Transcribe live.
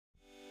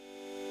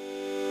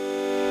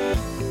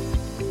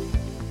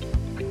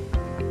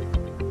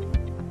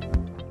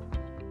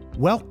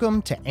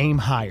Welcome to Aim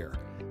Higher,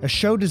 a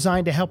show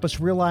designed to help us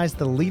realize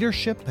the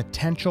leadership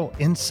potential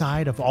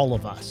inside of all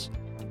of us.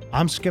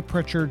 I'm Skip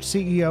Pritchard,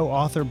 CEO,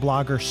 author,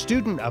 blogger,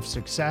 student of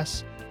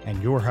success,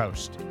 and your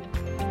host.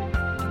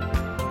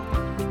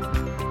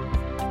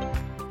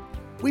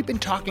 We've been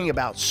talking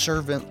about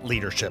servant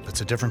leadership.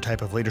 It's a different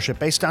type of leadership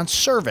based on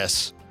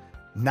service,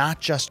 not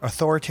just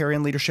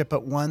authoritarian leadership,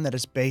 but one that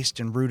is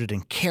based and rooted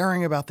in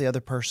caring about the other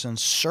person,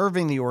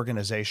 serving the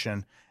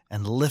organization,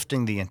 and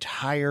lifting the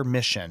entire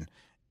mission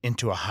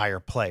into a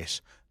higher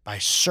place by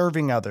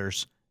serving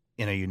others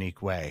in a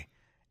unique way.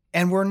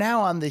 And we're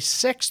now on the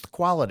sixth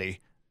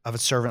quality of a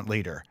servant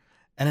leader.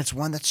 And it's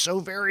one that's so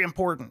very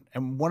important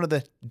and one of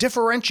the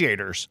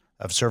differentiators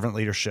of servant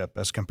leadership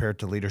as compared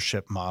to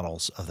leadership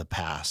models of the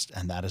past.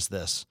 And that is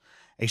this: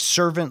 a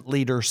servant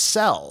leader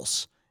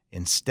sells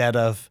instead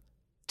of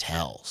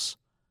tells.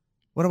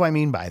 What do I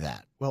mean by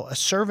that? Well, a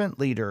servant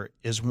leader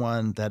is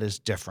one that is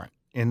different.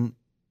 In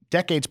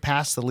decades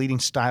past, the leading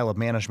style of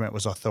management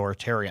was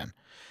authoritarian.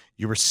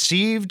 You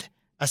received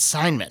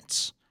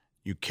assignments,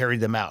 you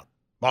carried them out.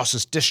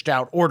 Bosses dished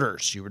out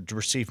orders, you would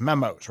receive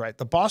memos, right?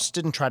 The boss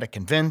didn't try to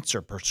convince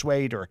or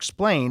persuade or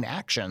explain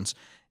actions.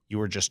 You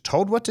were just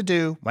told what to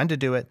do, when to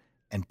do it,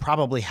 and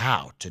probably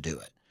how to do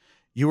it.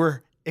 You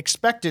were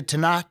expected to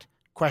not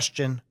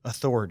question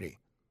authority.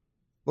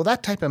 Well,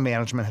 that type of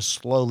management has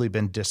slowly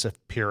been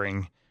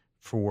disappearing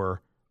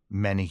for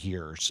many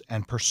years,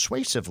 and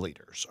persuasive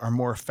leaders are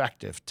more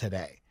effective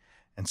today.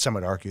 And some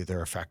would argue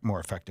they're more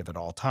effective at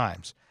all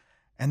times.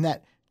 And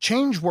that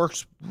change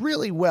works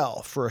really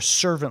well for a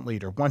servant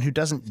leader, one who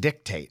doesn't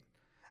dictate.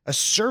 A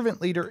servant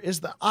leader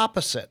is the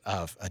opposite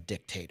of a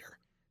dictator.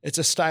 It's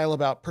a style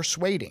about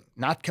persuading,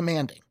 not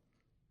commanding.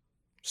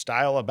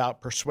 Style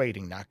about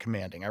persuading, not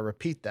commanding. I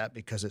repeat that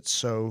because it's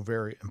so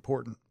very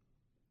important.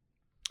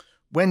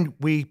 When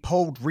we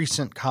polled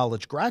recent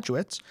college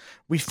graduates,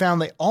 we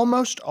found they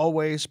almost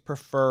always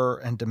prefer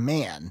and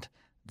demand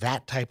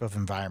that type of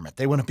environment.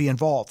 They want to be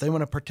involved. They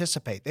want to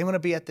participate. They want to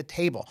be at the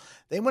table.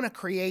 They want to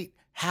create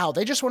how.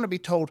 They just want to be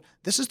told,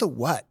 this is the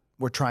what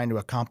we're trying to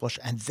accomplish,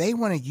 and they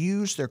want to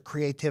use their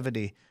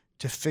creativity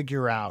to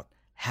figure out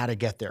how to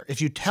get there.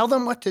 If you tell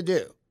them what to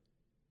do,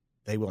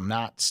 they will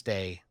not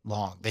stay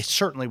long. They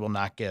certainly will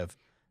not give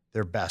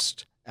their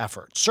best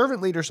effort.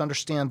 Servant leaders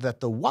understand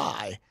that the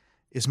why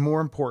is more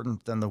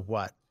important than the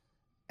what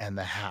and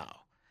the how.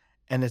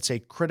 And it's a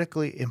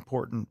critically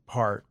important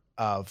part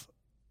of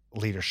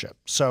leadership.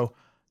 So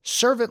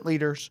servant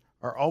leaders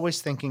are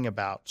always thinking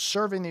about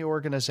serving the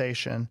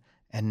organization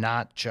and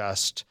not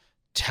just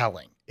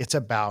telling. It's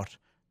about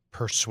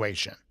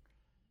persuasion.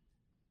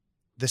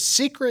 The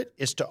secret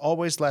is to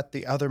always let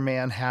the other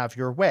man have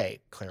your way,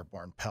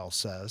 Claiborne Pell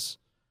says.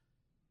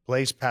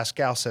 Blaise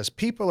Pascal says,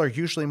 people are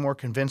usually more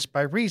convinced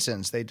by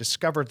reasons they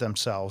discovered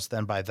themselves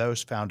than by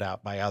those found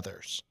out by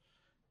others.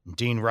 And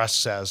Dean Russ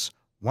says,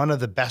 one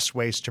of the best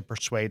ways to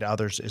persuade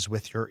others is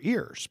with your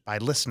ears, by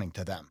listening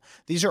to them.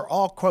 These are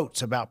all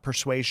quotes about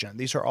persuasion.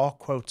 These are all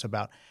quotes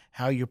about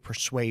how you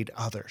persuade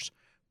others.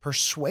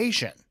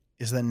 Persuasion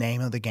is the name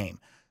of the game.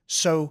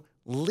 So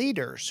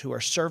leaders who are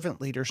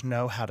servant leaders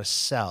know how to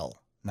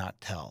sell,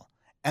 not tell.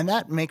 And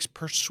that makes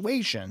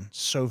persuasion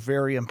so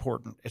very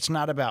important. It's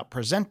not about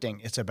presenting,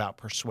 it's about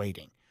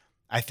persuading.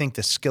 I think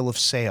the skill of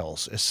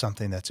sales is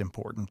something that's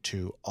important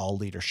to all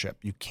leadership.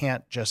 You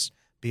can't just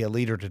be a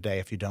leader today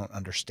if you don't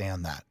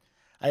understand that.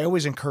 I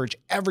always encourage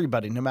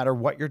everybody, no matter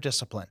what your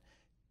discipline,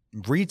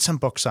 read some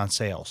books on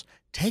sales.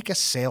 Take a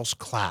sales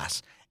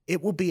class.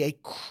 It will be a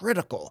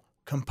critical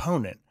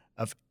component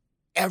of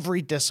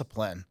every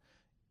discipline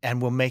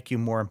and will make you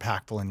more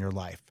impactful in your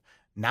life.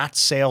 Not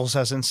sales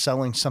as in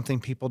selling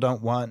something people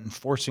don't want and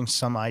forcing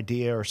some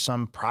idea or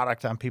some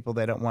product on people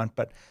they don't want,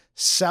 but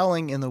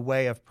selling in the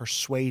way of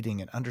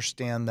persuading and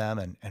understand them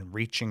and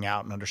reaching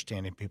out and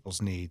understanding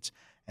people's needs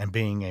and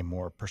being a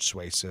more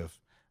persuasive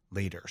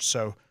leader.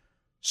 So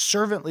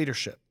servant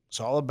leadership is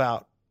all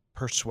about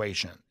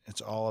persuasion.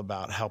 It's all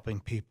about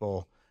helping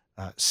people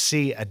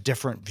see a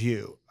different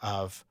view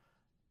of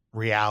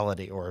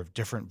reality or a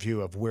different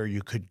view of where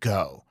you could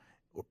go,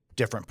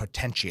 different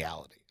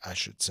potentiality, I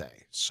should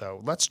say. So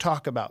let's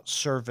talk about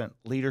servant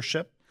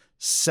leadership,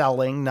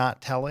 selling,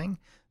 not telling,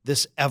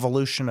 this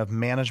evolution of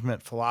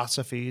management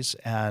philosophies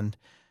and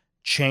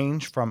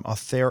change from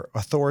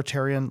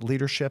authoritarian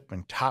leadership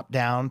and top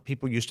down.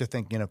 People used to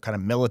think, kind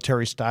of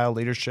military style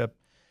leadership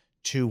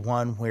to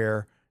one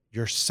where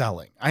you're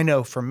selling. I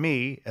know for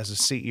me as a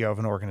CEO of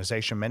an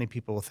organization, many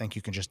people will think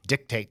you can just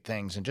dictate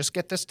things and just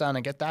get this done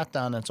and get that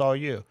done. And it's all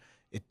you.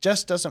 It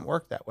just doesn't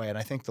work that way. And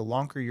I think the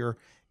longer you're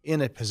in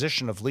a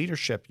position of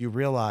leadership, you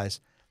realize,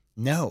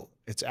 no,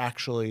 it's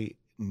actually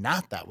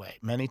not that way.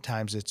 Many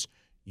times it's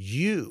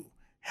you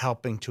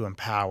helping to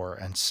empower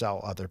and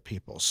sell other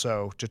people.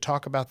 So to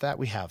talk about that,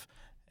 we have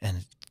a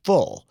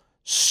full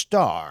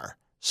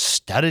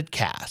star-studded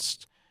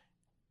cast.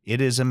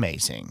 It is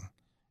amazing.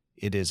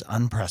 It is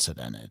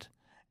unprecedented.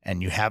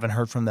 And you haven't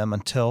heard from them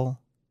until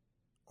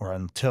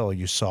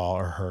you saw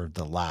or heard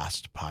the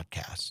last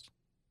podcast.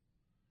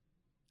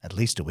 At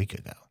least a week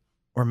ago.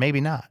 Or maybe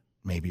not.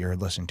 maybe you're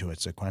listening to it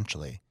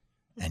sequentially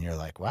and you're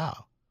like,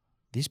 wow,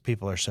 these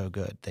people are so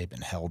good. They've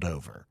been held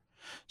over.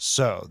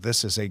 So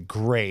this is a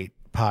great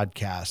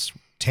podcast.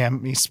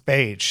 Tammy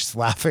Spade, she's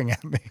laughing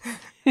at me.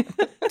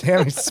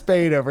 Tammy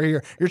Spade over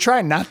here. You're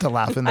trying not to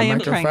laugh in the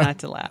microphone. I am trying not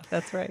to laugh.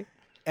 That's right.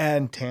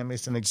 And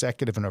Tammy's an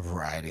executive in a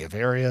variety of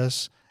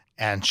areas.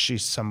 And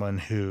she's someone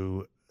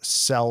who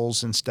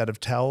sells instead of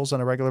tells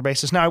on a regular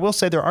basis. Now, I will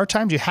say there are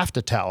times you have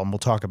to tell, and we'll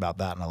talk about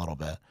that in a little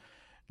bit.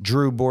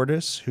 Drew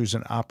Bordis, who's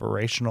an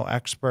operational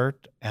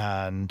expert,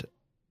 and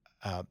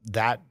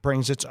that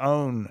brings its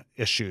own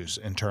issues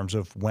in terms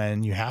of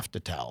when you have to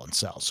tell and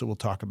sell. So we'll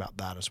talk about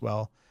that as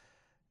well.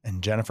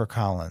 And Jennifer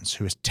Collins,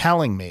 who is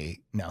telling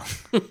me,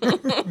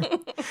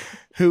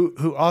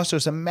 who also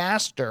is a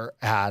master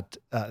at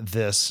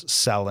this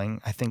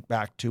selling. I think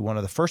back to one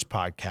of the first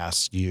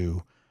podcasts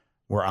you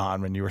were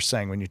on when you were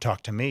saying, when you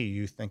talk to me,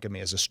 you think of me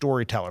as a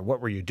storyteller. What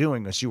were you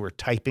doing? Was you were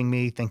typing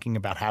me, thinking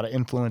about how to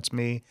influence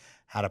me,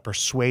 how to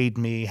persuade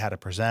me, how to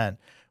present,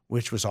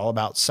 which was all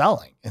about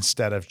selling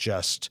instead of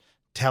just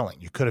telling.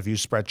 You could have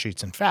used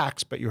spreadsheets and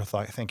facts, but you were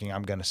thinking,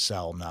 I'm going to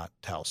sell, not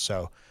tell.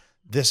 So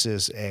this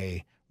is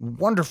a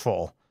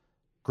wonderful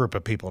group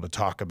of people to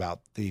talk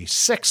about the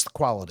sixth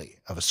quality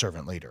of a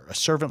servant leader. A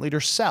servant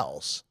leader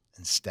sells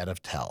instead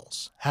of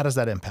tells. How does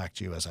that impact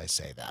you as I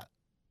say that?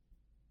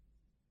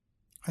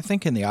 I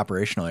think in the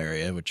operational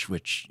area,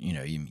 which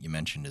you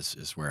mentioned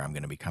is where I'm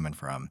going to be coming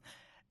from.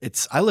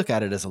 I look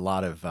at it as a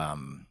lot of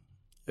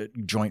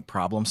joint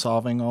problem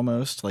solving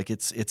almost. Like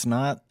it's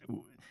not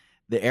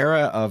the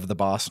era of the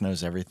boss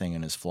knows everything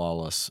and is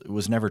flawless. It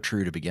was never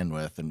true to begin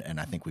with, and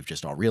I think we've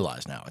just all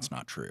realized now it's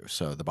not true.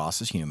 So the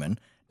boss is human,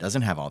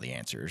 doesn't have all the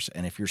answers,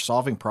 and if you're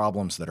solving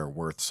problems that are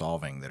worth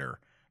solving, that are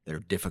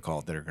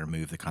difficult, that are going to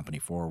move the company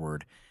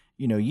forward,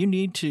 you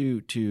need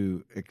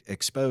to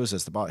expose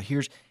as the boss.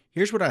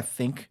 Here's what I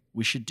think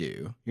we should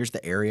do. Here's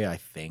the area I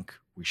think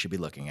we should be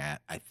looking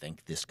at. I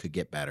think this could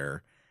get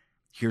better.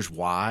 Here's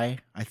why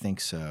I think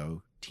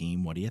so.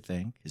 Team, what do you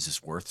think? Is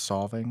this worth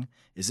solving?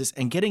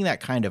 And getting that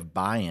kind of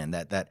buy-in,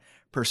 that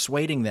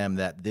persuading them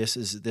that this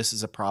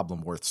is a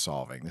problem worth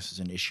solving. This is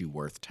an issue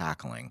worth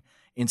tackling.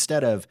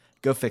 Instead of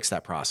go fix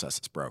that process.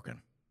 It's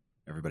broken.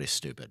 Everybody's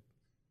stupid.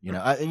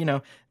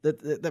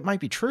 That might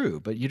be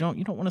true, but you don't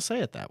want to say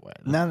it that way.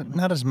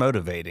 Not as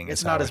motivating.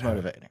 It's not as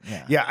motivating.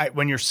 Yeah. Yeah.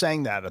 When you're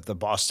saying that, if the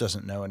boss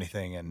doesn't know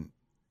anything and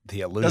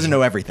the illusion doesn't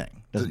know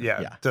everything.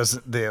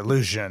 Doesn't the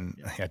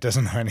illusion? Yeah,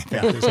 doesn't know anything.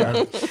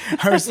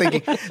 I was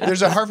thinking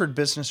there's a Harvard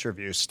Business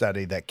Review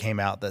study that came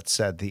out that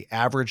said the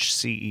average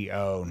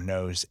CEO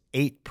knows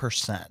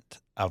 8%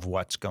 of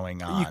what's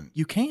going on.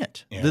 You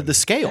can't. The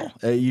scale.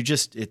 You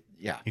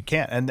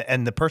can't.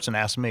 And the person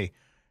asked me,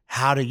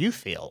 "How do you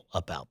feel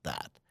about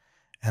that?"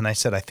 And I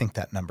said, I think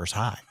that number's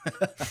high.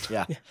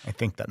 Yeah. I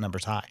think that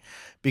number's high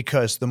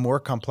because the more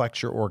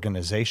complex your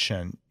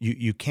organization,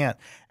 you can't,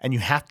 and you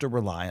have to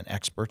rely on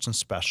experts and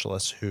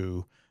specialists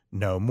who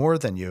know more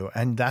than you.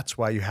 And that's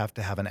why you have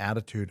to have an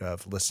attitude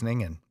of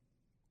listening and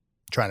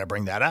trying to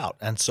bring that out.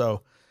 And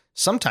so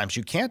sometimes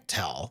you can't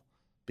tell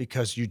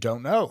because you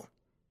don't know.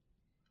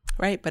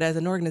 Right. But as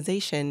an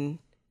organization,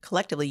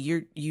 collectively,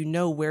 you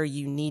know where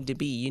you need to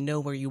be, you know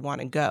where you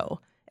want to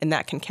go. And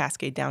that can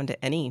cascade down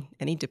to any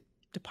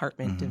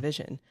department,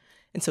 division.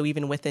 And so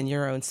even within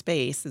your own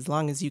space, as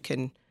long as you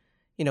can,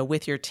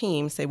 with your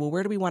team say, well,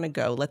 where do we want to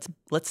go?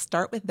 Let's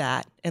start with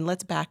that and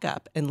let's back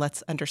up and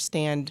let's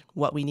understand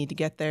what we need to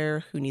get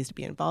there, who needs to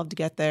be involved to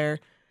get there,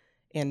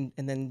 and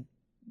then,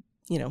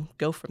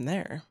 go from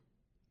there.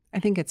 I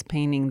think it's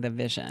painting the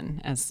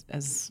vision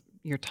as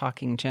you're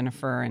talking,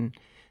 Jennifer, and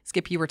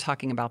Skip, you were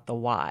talking about the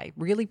why,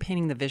 really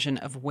painting the vision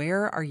of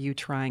where are you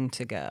trying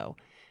to go?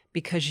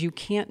 Because you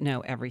can't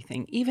know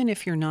everything. Even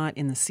if you're not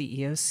in the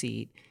CEO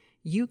seat,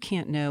 you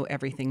can't know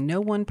everything.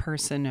 No one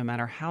person, no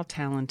matter how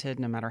talented,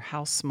 no matter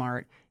how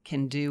smart,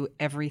 can do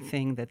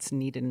everything that's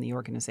needed in the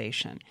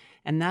organization.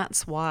 And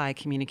that's why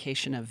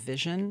communication of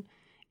vision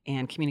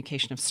and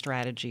communication of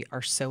strategy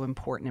are so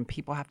important. And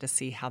people have to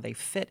see how they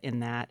fit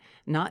in that,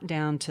 not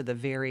down to the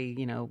very,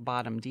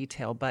 bottom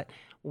detail, but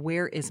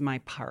where is my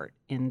part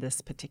in this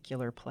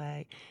particular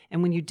play?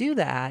 And when you do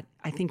that,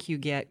 I think you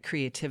get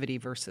creativity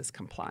versus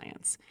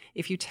compliance.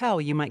 If you tell,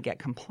 you might get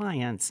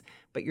compliance,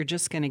 but you're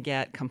just going to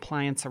get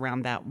compliance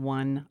around that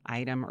one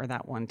item or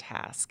that one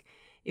task.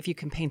 If you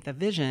can paint the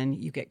vision,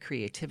 you get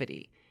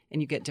creativity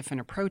and you get different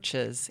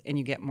approaches and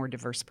you get more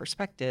diverse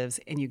perspectives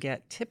and you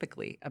get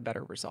typically a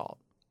better result.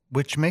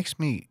 Which makes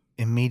me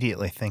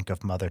immediately think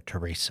of Mother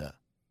Teresa.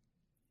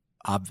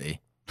 Obvi.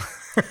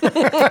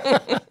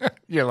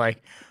 You're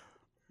like,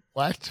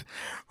 what?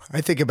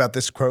 I think about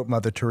this quote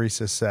Mother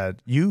Teresa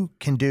said, "You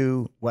can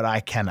do what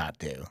I cannot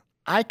do.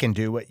 I can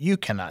do what you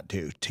cannot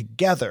do.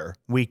 Together,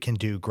 we can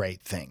do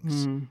great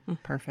things."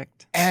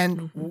 Perfect.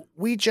 And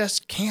we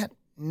just can't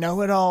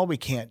know it all. We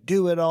can't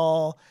do it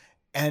all.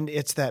 And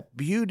it's that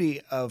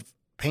beauty of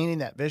painting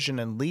that vision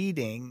and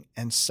leading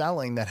and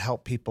selling that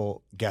help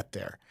people get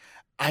there.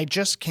 I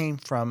just came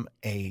from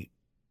a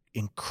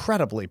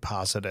incredibly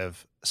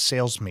positive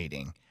sales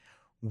meeting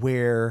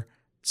where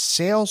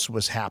sales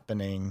was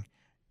happening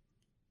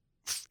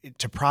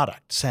to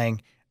product,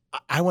 saying,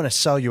 I want to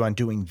sell you on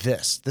doing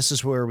this. This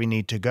is where we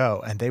need to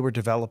go. And they were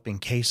developing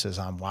cases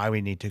on why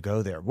we need to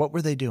go there. What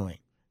were they doing?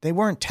 They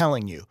weren't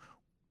telling you,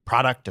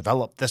 product,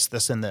 develop this,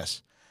 this, and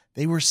this.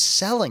 They were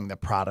selling the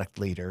product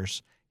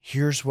leaders,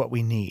 here's what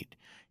we need.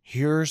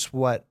 Here's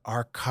what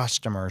our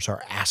customers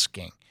are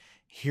asking.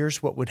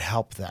 Here's what would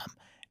help them.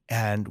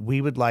 And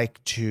we would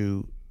like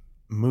to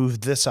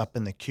move this up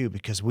in the queue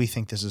because we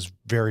think this is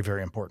very,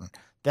 very important.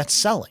 That's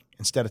selling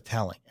instead of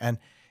telling. And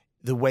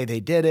the way they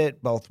did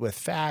it, both with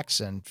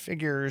facts and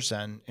figures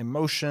and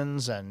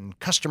emotions and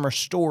customer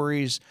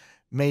stories,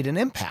 made an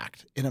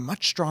impact in a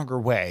much stronger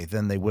way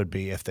than they would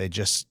be if they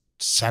just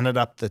sent it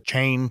up the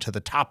chain to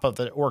the top of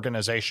the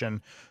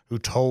organization who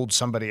told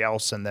somebody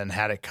else and then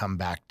had it come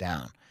back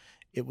down.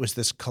 It was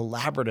this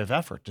collaborative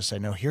effort to say,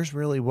 no, here's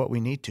really what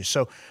we need to.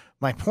 So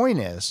my point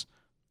is,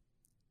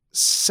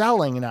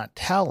 selling, not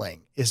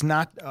telling, is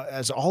not,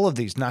 as all of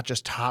these, not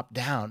just top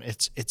down.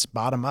 It's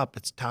bottom up,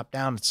 it's top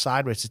down, it's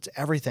sideways, it's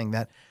everything.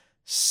 That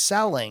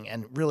selling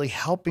and really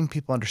helping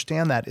people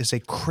understand that is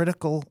a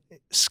critical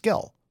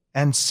skill.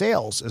 And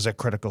sales is a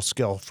critical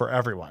skill for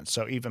everyone.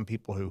 So even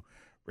people who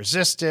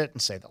resist it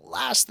and say, the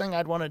last thing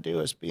I'd want to do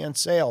is be in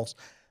sales,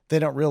 they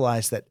don't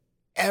realize that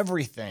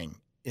everything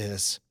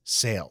is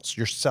sales.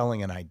 You're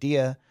selling an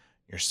idea,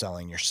 you're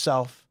selling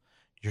yourself,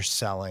 you're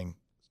selling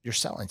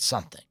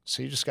something.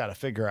 So you just got to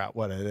figure out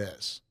what it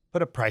is.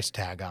 Put a price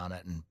tag on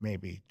it and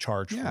maybe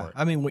charge for it.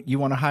 I mean, you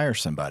want to hire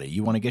somebody,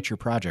 you want to get your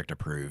project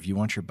approved, you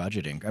want your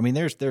budgeting. I mean,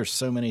 there's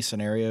so many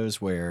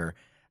scenarios where,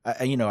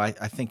 I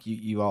think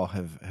you all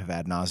have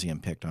ad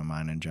nauseum picked on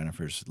mine and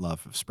Jennifer's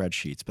love of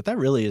spreadsheets, but that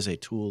really is a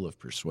tool of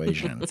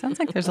persuasion. It sounds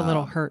like there's a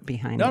little hurt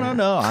behind that.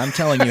 No. I'm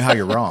telling you how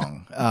you're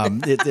wrong.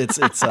 I'm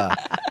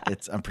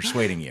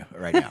persuading you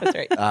right now. That's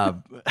right.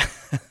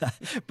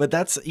 But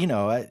that's,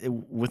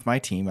 with my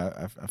team,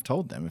 I've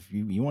told them, if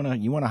you want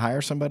to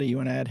hire somebody, you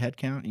want to add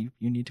headcount,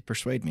 you need to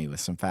persuade me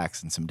with some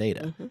facts and some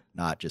data,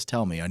 not just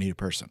tell me I need a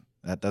person.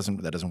 That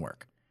doesn't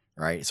work.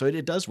 Right. So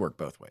it does work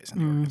both ways in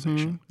the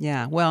organization.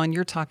 Yeah. Well, and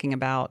you're talking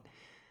about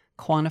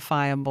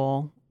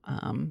quantifiable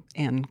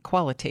and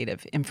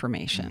qualitative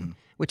information,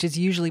 which is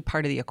usually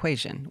part of the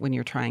equation when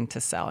you're trying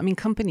to sell. I mean,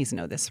 companies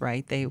know this,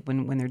 right? They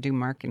when they're doing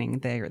marketing,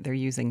 they're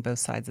using both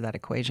sides of that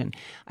equation.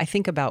 I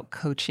think about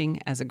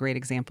coaching as a great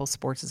example.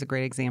 Sports is a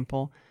great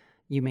example.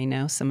 You may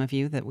know, some of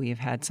you, that we have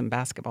had some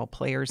basketball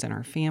players in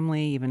our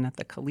family, even at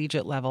the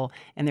collegiate level.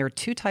 And there are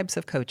two types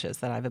of coaches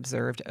that I've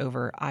observed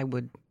over, I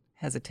would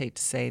hesitate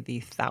to say, the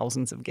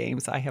thousands of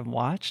games I have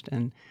watched,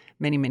 and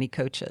many, many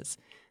coaches.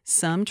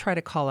 Some try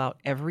to call out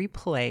every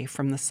play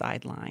from the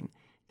sideline.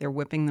 They're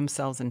whipping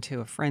themselves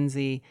into a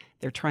frenzy.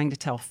 They're trying to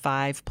tell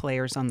 5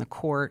 players on the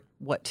court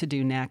what to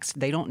do next.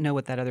 They don't know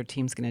what that other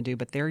team's going to do,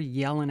 but they're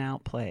yelling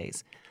out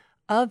plays.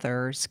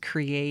 Others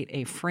create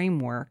a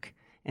framework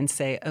and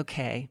say,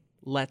 okay,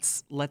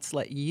 let's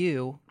let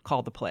you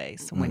call the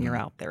plays when you're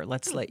out there.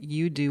 Let's let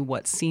you do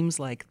what seems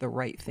like the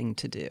right thing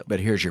to do. But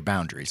here's your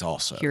boundaries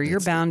also. Here are your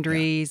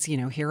boundaries.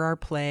 Here are our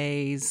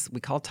plays. We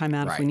call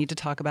timeout if we need to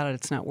talk about it.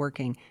 It's not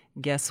working.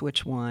 Guess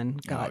which one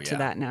got to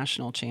that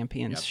national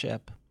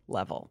championship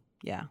level?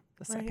 Yeah,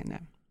 the second day.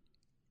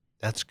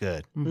 That's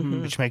good.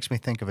 Which makes me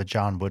think of a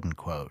John Wooden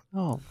quote.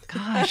 Oh,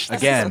 gosh.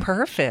 This Again, is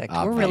perfect.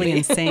 We're really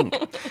in sync.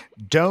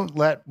 Don't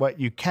let what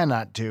you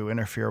cannot do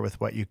interfere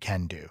with what you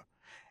can do.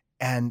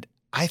 And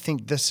I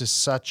think this is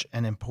such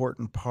an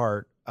important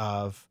part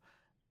of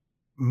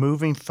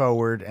moving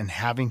forward and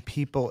having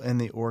people in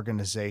the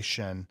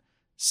organization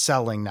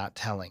selling, not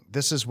telling.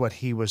 This is what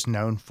he was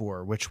known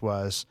for, which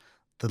was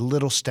the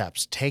little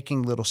steps,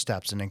 taking little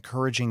steps and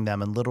encouraging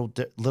them in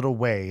little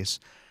ways.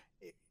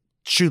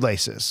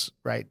 Shoelaces,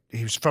 right?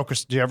 He was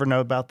focused. Do you ever know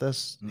about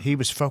this? He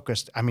was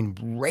focused. I mean,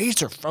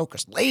 laser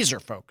focused.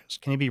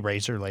 Can you be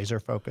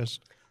laser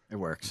focused? It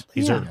works.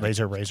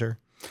 Laser.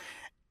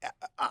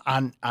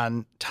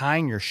 On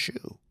tying your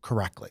shoe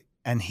correctly.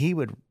 And he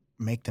would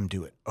make them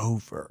do it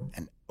over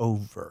and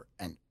over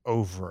and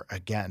over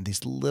again.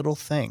 These little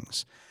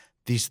things,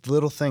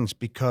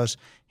 because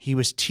he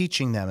was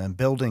teaching them and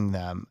building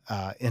them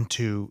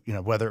into,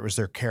 whether it was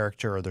their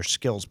character or their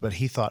skills. But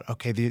he thought,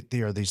 okay,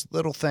 there are these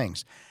little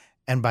things.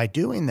 And by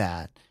doing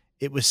that,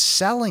 it was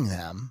selling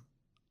them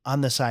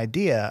on this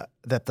idea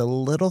that the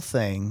little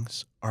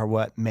things are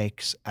what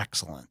makes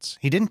excellence.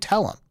 He didn't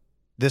tell them,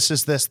 this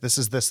is this, this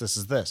is this, this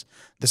is this.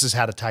 This is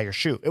how to tie your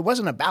shoe. It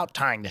wasn't about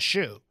tying the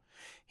shoe.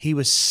 He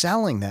was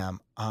selling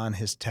them on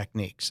his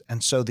techniques.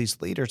 And so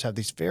these leaders have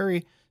these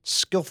very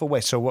skillful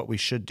ways. So what we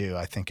should do,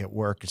 I think, at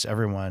work is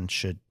everyone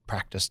should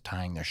practice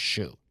tying their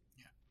shoe.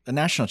 The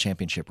national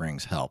championship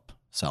rings help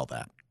sell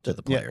that to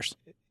the players.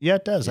 Yeah,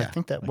 it does. I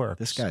think that works.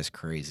 This guy's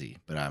crazy,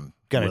 but I'm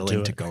Gonna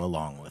willing to go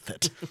along with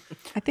it.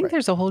 I think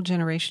there's a whole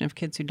generation of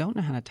kids who don't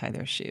know how to tie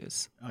their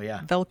shoes. Oh,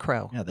 yeah.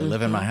 Velcro. Yeah, they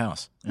live in my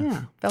house.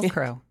 Yeah,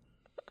 Velcro.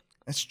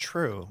 That's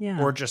true.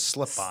 Yeah. Or just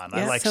slip on. I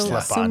Yeah. like So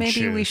slip on maybe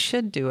shoes. we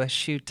should do a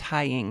shoe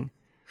tying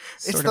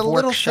It's sort the of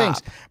little workshop.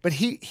 things. But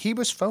he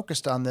was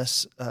focused on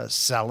this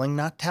selling,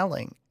 not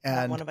telling. Not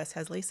And one of us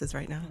has laces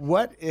right now.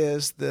 what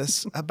is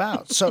this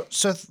about? So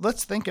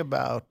let's think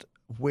about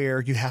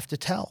where you have to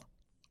tell,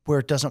 where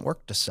it doesn't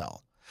work to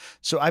sell.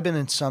 So I've been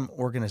in some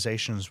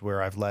organizations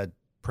where I've led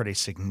pretty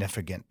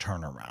significant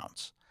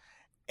turnarounds.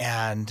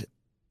 And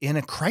in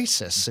a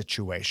crisis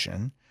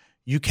situation,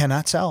 you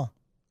cannot sell,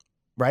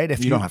 right?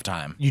 If You don't have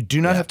time. You do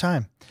not Yeah. have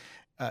time.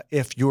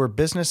 If your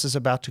business is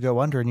about to go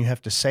under and you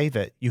have to save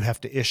it, you have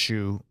to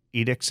issue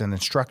edicts and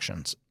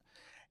instructions.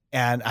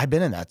 And I've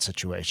been in that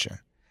situation.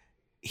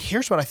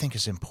 Here's what I think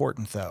is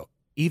important, though.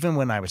 Even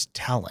when I was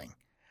telling,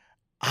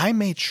 I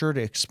made sure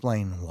to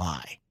explain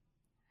why.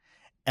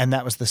 And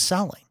that was the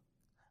selling.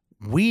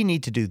 We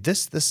need to do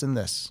this, this, and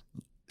this.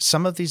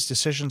 Some of these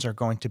decisions are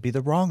going to be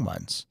the wrong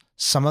ones.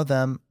 Some of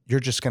them, you're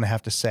just going to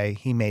have to say,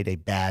 he made a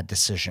bad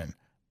decision.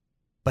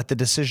 But the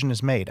decision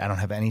is made. I don't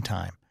have any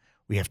time.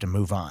 We have to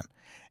move on.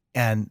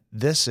 And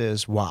this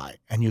is why.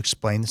 And you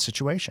explain the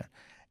situation.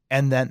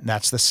 And then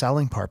that's the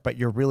selling part, but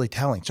you're really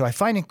telling. So I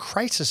find in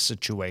crisis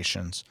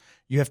situations,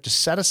 you have to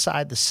set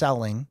aside the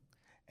selling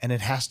and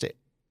it has to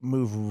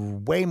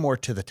move way more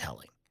to the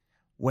telling,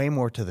 way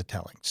more to the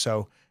telling.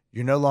 So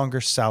you're no longer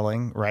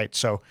selling, right?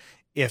 So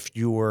if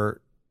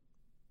you're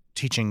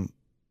teaching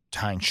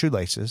tying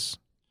shoelaces,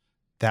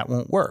 that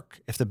won't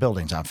work. If the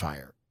building's on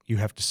fire, you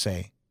have to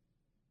say,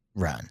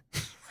 run.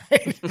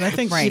 And I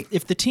think Right.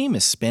 if the team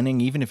is spinning,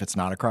 even if it's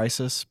not a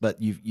crisis, but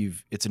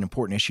it's an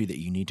important issue that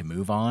you need to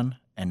move on,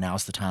 and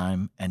now's the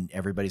time, and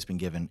everybody's been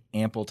given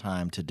ample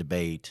time to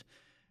debate,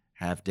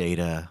 have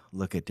data,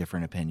 look at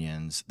different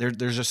opinions.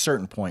 There's a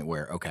certain point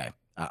where, okay,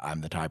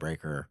 I'm the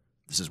tiebreaker.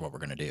 This is what we're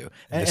going to do.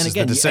 And This is the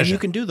again, and decision. you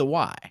can do the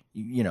why.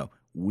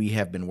 We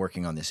have been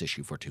working on this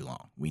issue for too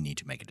long. We need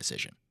to make a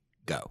decision.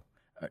 Go.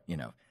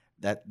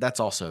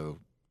 That's also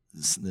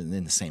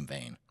in the same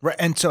vein. Right.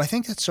 And so I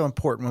think that's so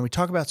important when we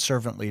talk about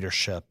servant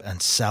leadership and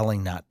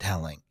selling, not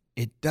telling.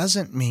 It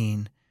doesn't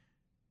mean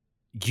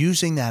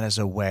using that as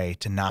a way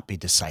to not be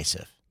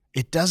decisive.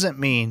 It doesn't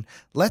mean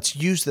let's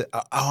use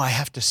I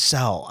have to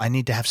sell. I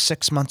need to have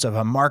 6 months of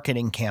a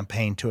marketing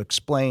campaign to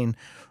explain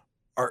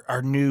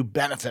our new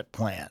benefit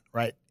plan,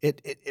 right?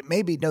 It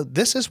may be, no,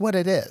 this is what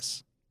it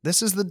is.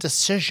 This is the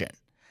decision.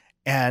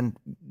 And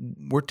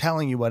we're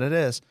telling you what it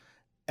is.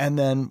 And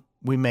then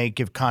we may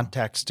give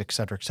context, et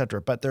cetera, et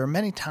cetera. But there are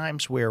many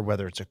times where,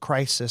 whether it's a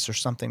crisis or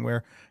something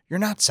where you're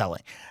not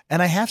selling.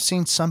 And I have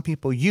seen some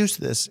people use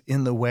this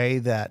in the way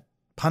that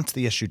punts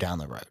the issue down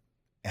the road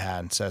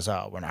and says,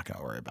 oh, we're not going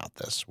to worry about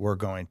this. We're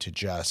going to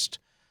just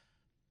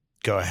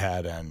go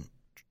ahead and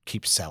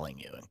keep selling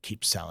you and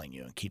keep selling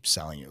you and keep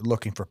selling you,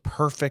 looking for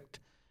perfect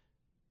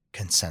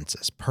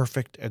consensus,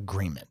 perfect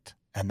agreement.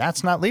 And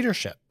that's not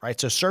leadership, right?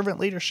 So servant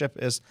leadership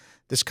is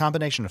this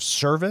combination of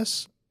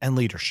service and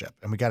leadership.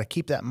 And we got to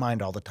keep that in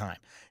mind all the time.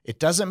 It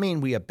doesn't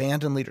mean we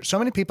abandon leadership. So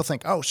many people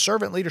think, oh,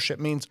 servant leadership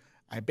means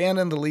I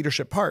abandon the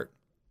leadership part.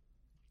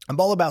 I'm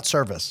all about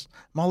service.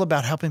 I'm all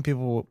about helping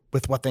people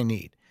with what they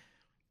need.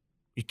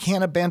 You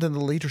can't abandon the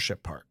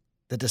leadership part,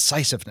 the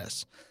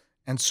decisiveness.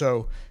 And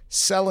so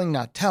selling,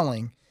 not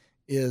telling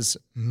is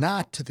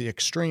not to the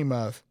extreme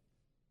of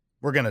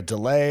we're going to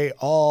delay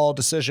all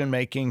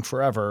decision-making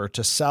forever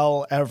to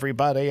sell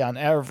everybody on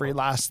every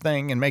last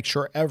thing and make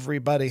sure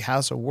everybody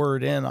has a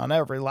word in on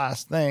every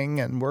last thing.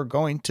 And we're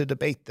going to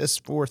debate this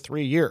for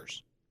 3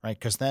 years, right?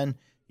 Because then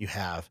you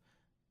have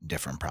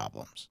different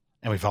problems.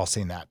 And we've all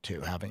seen that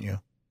too, haven't you?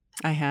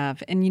 I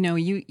have. And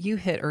you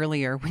hit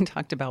earlier, we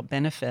talked about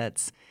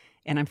benefits.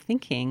 And I'm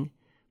thinking,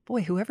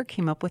 boy, whoever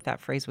came up with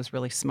that phrase was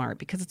really smart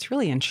because it's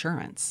really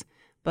insurance.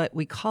 But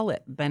we call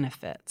it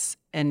benefits.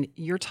 And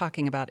you're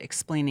talking about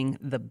explaining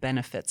the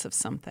benefits of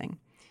something.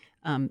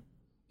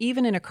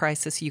 Even in a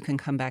crisis, you can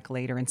come back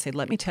later and say,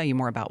 let me tell you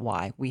more about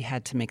why we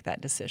had to make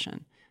that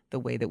decision the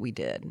way that we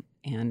did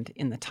and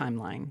in the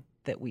timeline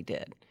that we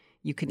did.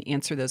 You can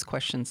answer those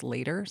questions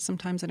later,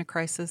 sometimes in a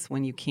crisis,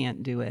 when you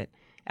can't do it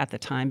at the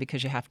time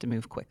because you have to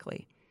move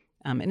quickly.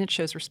 And it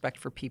shows respect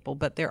for people,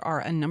 but there are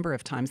a number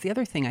of times. The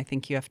other thing I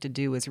think you have to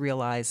do is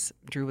realize,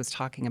 Drew was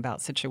talking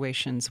about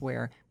situations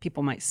where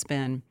people might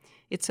spin.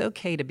 It's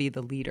okay to be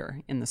the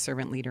leader, in the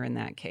servant leader in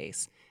that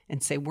case,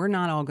 and say, we're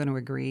not all going to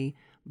agree,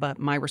 but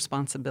my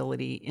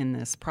responsibility in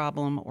this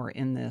problem or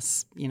in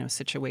this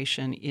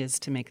situation is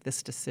to make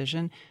this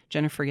decision.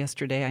 Jennifer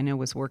yesterday, I know,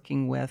 was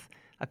working with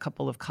a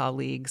couple of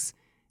colleagues.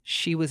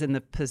 She was in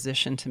the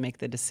position to make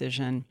the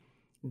decision.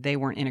 They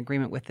weren't in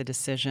agreement with the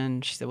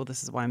decision. She said, well,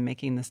 this is why I'm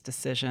making this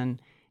decision,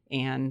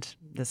 and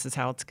this is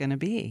how it's going to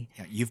be.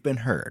 Yeah, you've been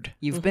heard.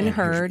 You've been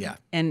heard, Yeah.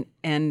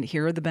 and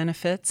here are the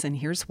benefits, and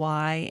here's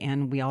why,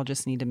 and we all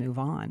just need to move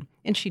on.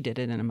 And she did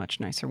it in a much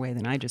nicer way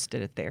than I just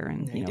did it there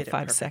in You did it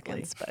 5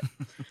 perfectly. seconds. But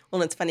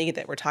Well, it's funny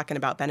that we're talking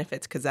about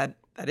benefits because that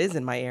is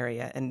in my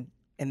area,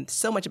 and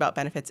so much about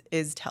benefits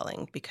is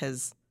telling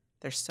because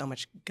there's so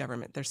much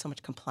government, there's so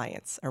much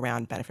compliance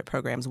around benefit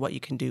programs, what you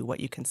can do, what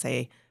you can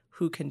say,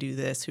 who can do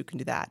this, who can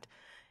do that.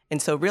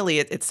 And so really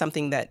it's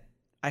something that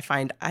I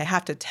find I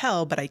have to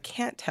tell, but I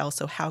can't tell.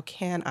 So how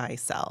can I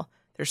sell?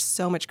 There's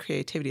so much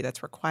creativity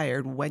that's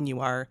required when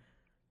you are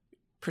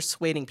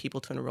persuading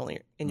people to enroll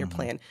in your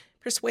plan,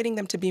 persuading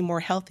them to be more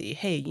healthy.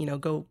 Hey,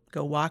 go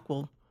walk.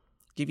 We'll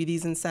give you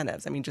these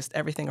incentives. I mean, just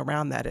everything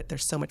around that.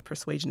 There's so much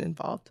persuasion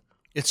involved.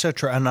 It's so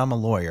true. And I'm a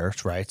lawyer,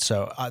 right?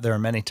 So there are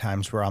many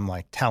times where I'm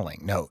like telling,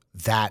 no,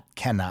 that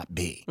cannot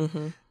be.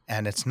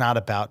 And it's not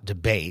about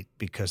debate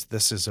because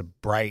this is a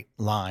bright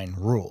line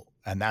rule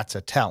and that's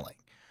a telling,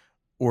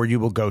 or you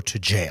will go to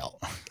jail.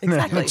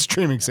 Exactly. An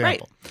extreme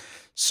example. Right.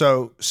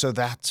 So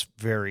that's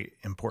very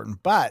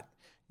important. But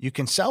you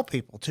can sell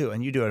people too,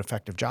 and you do an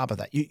effective job of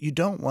that. You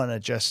don't want to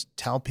just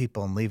tell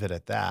people and leave it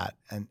at that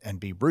and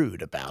be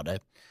rude about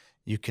it.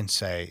 You can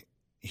say,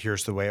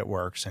 here's the way it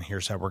works, and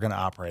here's how we're going to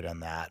operate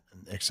on that,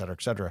 et cetera,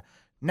 et cetera.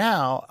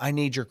 Now I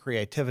need your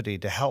creativity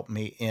to help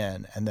me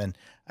in. And then,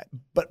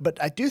 but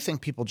I do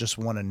think people just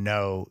want to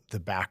know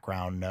the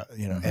background,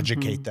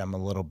 educate them a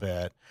little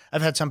bit.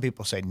 I've had some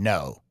people say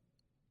no,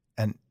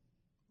 and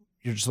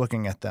you're just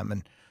looking at them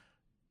and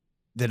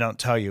they don't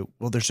tell you,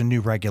 well, there's a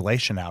new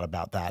regulation out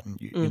about that. And,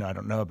 I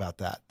don't know about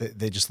that.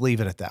 They just leave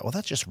it at that. Well,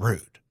 that's just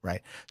rude,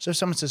 right? So if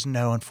someone says,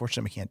 no,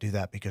 unfortunately, we can't do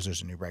that because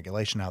there's a new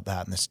regulation out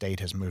that and the state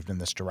has moved in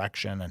this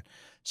direction. And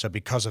so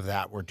because of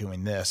that, we're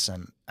doing this.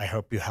 And I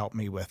hope you help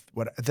me with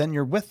what, then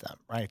you're with them,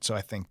 right? So I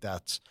think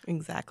that's.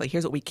 Exactly.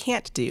 Here's what we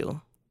can't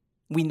do.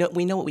 We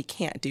know what we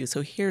can't do.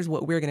 So here's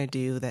what we're going to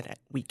do that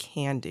we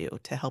can do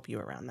to help you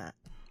around that.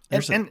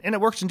 And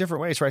it works in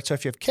different ways, right? So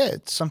if you have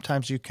kids,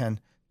 sometimes you can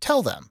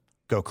tell them,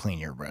 go clean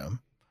your room,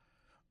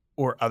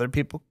 or other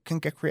people can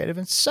get creative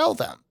and sell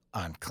them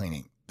on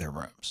cleaning their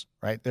rooms,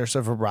 right? There's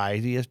a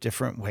variety of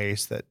different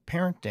ways that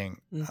parenting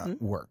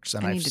works.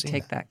 And I need to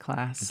take that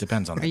class. It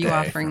depends on the day. Are you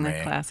offering for that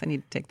me. class? I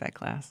need to take that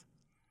class.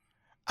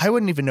 I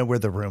wouldn't even know where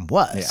the room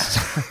was.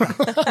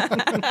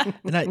 Yeah.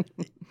 And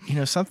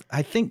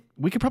I think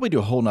we could probably do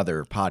a whole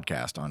nother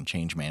podcast on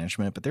change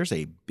management, but there's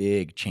a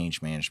big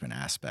change management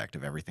aspect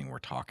of everything we're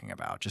talking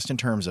about, just in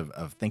terms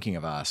of thinking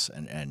of us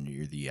and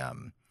you're the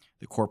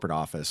corporate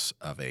office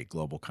of a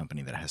global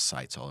company that has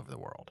sites all over the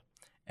world.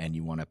 And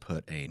you want to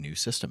put a new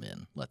system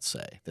in, let's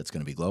say, that's going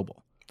to be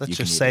global. Let's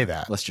just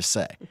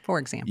say. For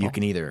example. You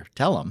can either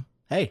tell them,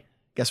 hey,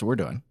 guess what we're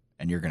doing?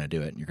 And you're going to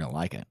do it and you're going to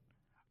like it.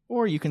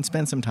 Or you can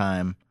spend some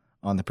time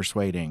on the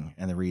persuading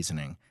and the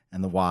reasoning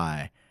and the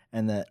why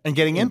and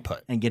getting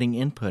input. And getting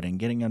input and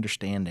getting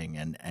understanding.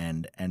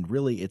 And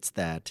really it's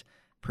that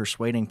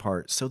persuading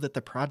part so that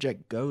the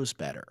project goes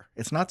better.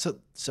 It's not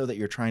so that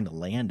you're trying to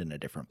land in a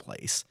different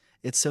place.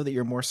 It's so that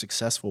you're more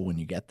successful when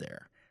you get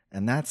there.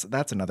 And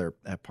that's another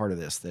part of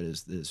this that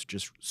is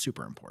just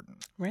super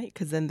important. Right,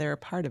 because then they're a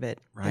part of it.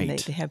 Right. And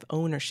they have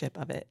ownership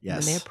of it. Yes.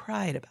 And they have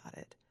pride about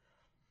it.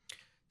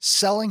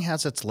 Selling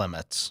has its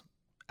limits.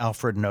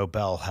 Alfred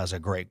Nobel has a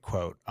great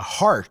quote. A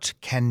heart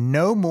can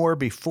no more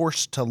be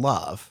forced to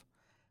love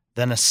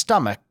than a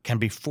stomach can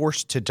be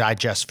forced to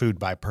digest food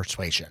by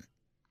persuasion.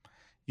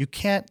 You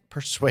can't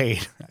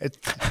persuade. You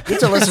have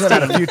to listen to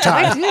that a few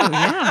times. I do,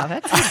 yeah.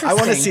 That's interesting. I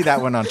want to see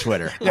that one on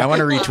Twitter. I want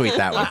to retweet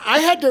that one. I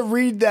had to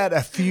read that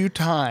a few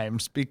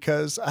times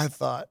because I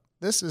thought,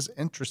 this is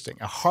interesting.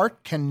 A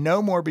heart can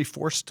no more be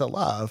forced to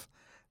love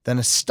than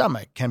a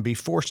stomach can be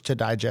forced to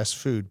digest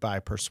food by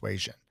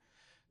persuasion.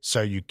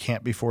 So you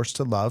can't be forced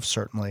to love,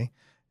 certainly,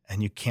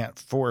 and you can't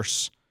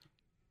force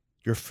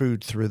your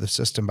food through the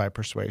system by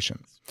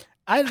persuasion.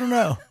 I don't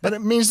know, but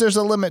it means there's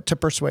a limit to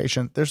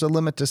persuasion. There's a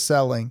limit to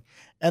selling,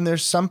 and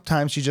there's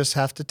sometimes you just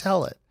have to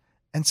tell it,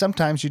 and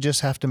sometimes you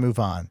just have to move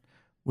on,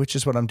 which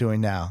is what I'm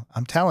doing now.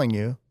 I'm telling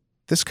you,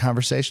 this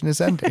conversation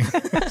is ending.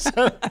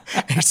 So,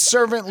 a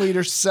servant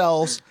leader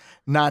sells,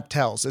 not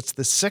tells. It's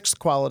the sixth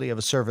quality of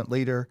a servant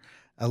leader,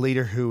 a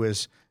leader who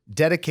is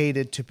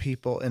dedicated to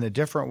people in a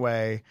different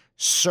way,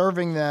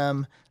 serving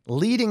them,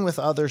 leading with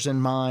others in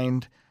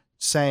mind,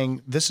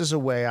 saying, this is a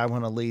way I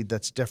want to lead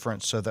that's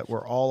different so that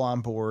we're all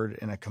on board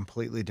in a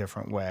completely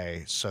different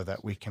way so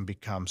that we can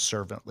become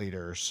servant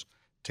leaders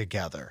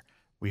together.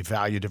 We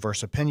value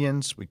diverse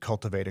opinions. We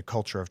cultivate a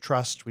culture of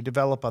trust. We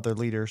develop other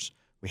leaders.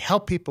 We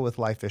help people with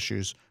life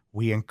issues.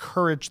 We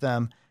encourage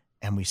them,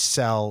 and we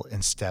sell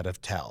instead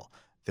of tell.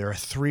 There are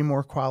 3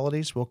 more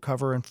qualities we'll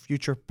cover in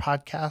future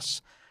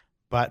podcasts.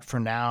 But for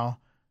now,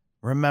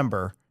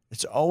 remember,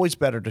 it's always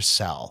better to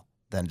sell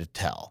than to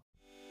tell.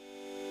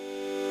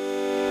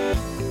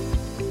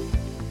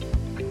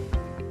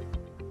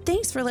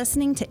 Thanks for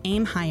listening to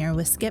Aim Higher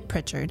with Skip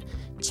Pritchard.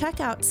 Check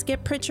out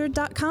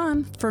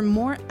skippritchard.com for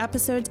more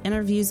episodes,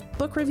 interviews,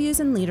 book reviews,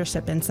 and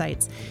leadership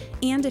insights.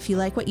 And if you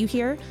like what you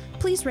hear,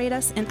 please rate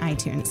us in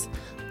iTunes.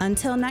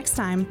 Until next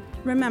time,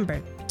 remember,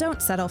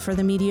 don't settle for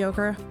the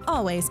mediocre,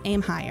 always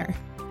aim higher.